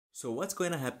So what's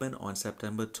going to happen on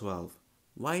September 12th?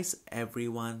 Why is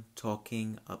everyone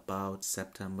talking about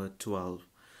September 12th?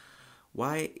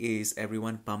 Why is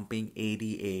everyone pumping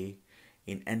ADA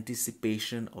in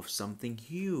anticipation of something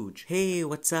huge? Hey,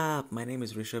 what's up? My name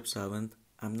is Rishabh Sawant.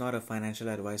 I'm not a financial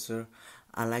advisor.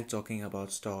 I like talking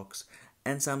about stocks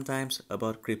and sometimes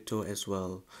about crypto as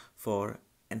well for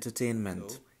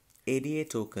entertainment. So, ADA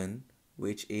token,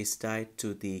 which is tied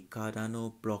to the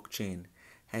Cardano blockchain,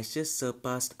 has just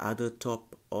surpassed other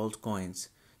top altcoins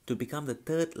to become the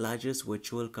third largest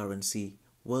virtual currency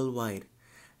worldwide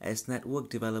as network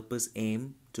developers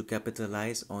aim to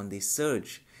capitalize on the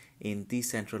surge in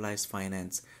decentralized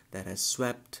finance that has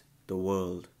swept the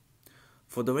world.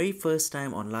 For the very first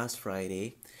time on last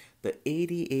Friday, the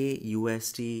ADA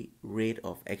USD rate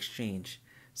of exchange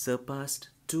surpassed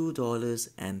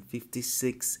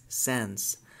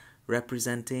 $2.56,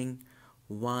 representing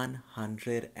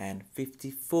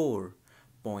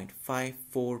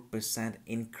 154.54%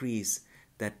 increase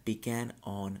that began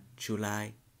on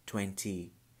July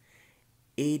 20.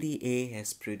 ADA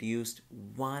has produced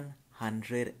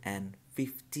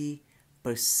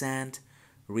 150%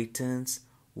 returns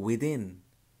within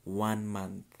 1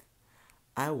 month.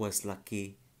 I was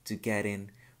lucky to get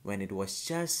in when it was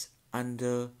just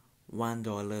under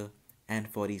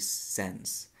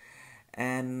 $1.40,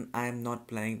 and I'm not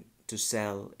planning to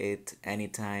sell it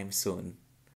anytime soon.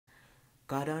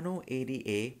 Cardano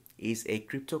ADA is a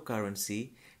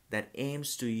cryptocurrency that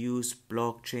aims to use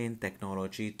blockchain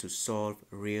technology to solve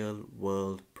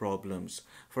real-world problems.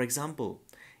 For example,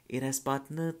 it has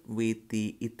partnered with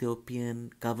the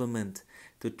Ethiopian government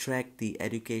to track the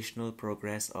educational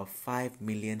progress of 5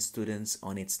 million students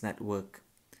on its network.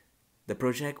 The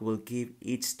project will give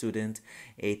each student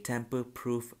a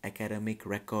tamper-proof academic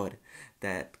record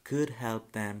that could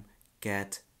help them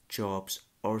get jobs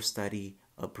or study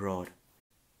abroad.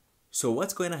 So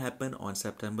what's going to happen on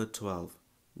September 12th?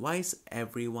 Why is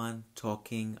everyone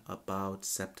talking about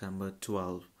September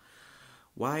 12th?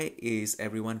 Why is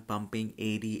everyone pumping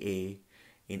ADA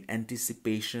in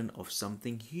anticipation of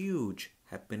something huge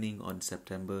happening on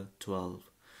September 12th?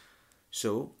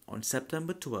 So on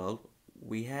September 12th,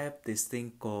 we have this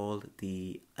thing called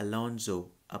the Alonzo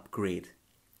upgrade.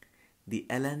 The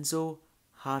Alonzo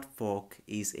hard fork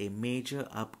is a major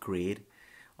upgrade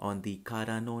on the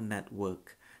Cardano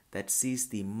network that sees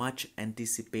the much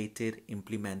anticipated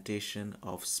implementation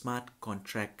of smart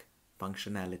contract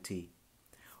functionality.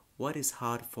 What is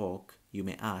hard fork, you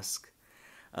may ask?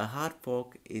 A hard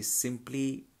fork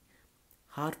simply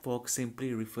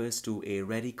refers to a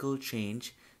radical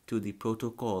change to the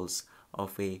protocols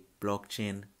of a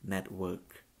blockchain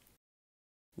network.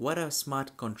 What are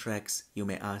smart contracts, you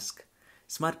may ask?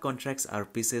 Smart contracts are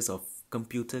pieces of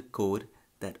computer code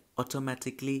that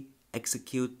automatically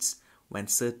executes when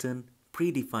certain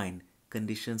predefined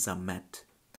conditions are met.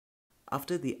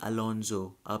 After the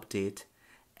Alonzo update,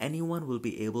 anyone will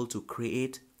be able to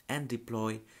create and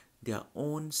deploy their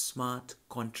own smart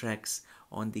contracts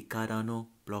on the Cardano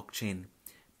blockchain,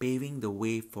 paving the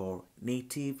way for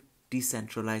native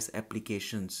decentralized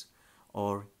applications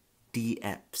or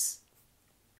DApps.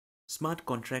 Smart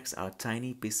contracts are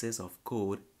tiny pieces of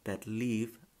code that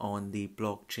live on the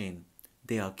blockchain.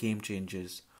 They are game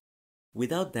changers.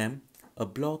 Without them, a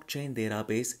blockchain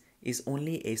database is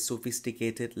only a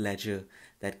sophisticated ledger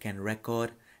that can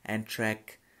record and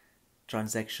track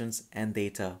transactions and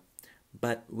data.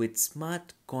 But with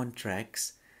smart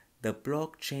contracts, the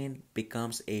blockchain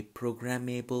becomes a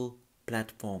programmable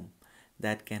platform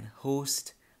that can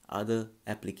host other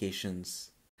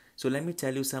applications. So let me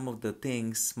tell you some of the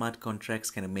things smart contracts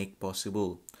can make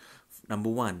possible. Number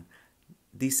one,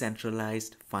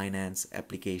 decentralized finance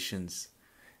applications,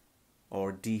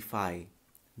 or DeFi.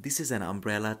 This is an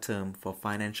umbrella term for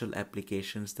financial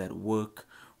applications that work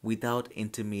without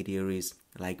intermediaries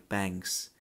like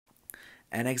banks.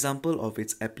 An example of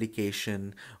its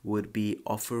application would be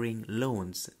offering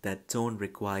loans that don't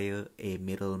require a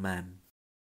middleman.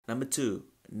 Number two,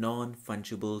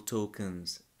 non-fungible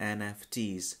tokens,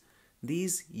 NFTs.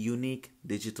 These unique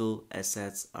digital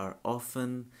assets are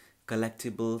often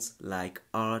collectibles like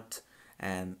art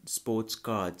and sports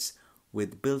cards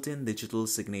with built-in digital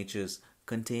signatures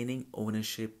containing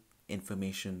ownership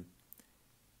information.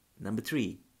 Number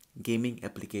three, gaming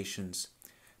applications.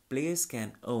 Players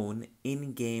can own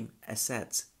in-game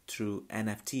assets through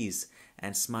NFTs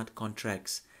and smart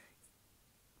contracts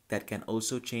that can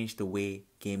also change the way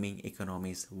gaming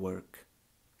economies work.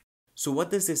 So what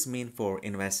does this mean for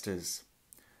investors?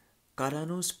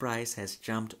 Cardano's price has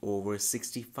jumped over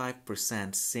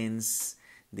 65% since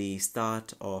the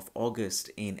start of August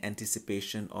in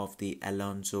anticipation of the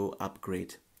Alonzo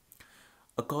upgrade.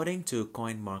 According to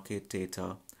coin market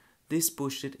data, this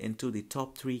pushed it into the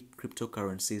top 3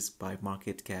 cryptocurrencies by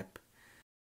market cap.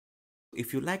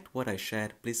 If you liked what I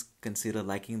shared, please consider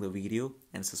liking the video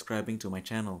and subscribing to my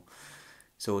channel.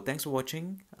 So thanks for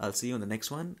watching. I'll see you on the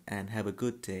next one and have a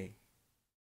good day.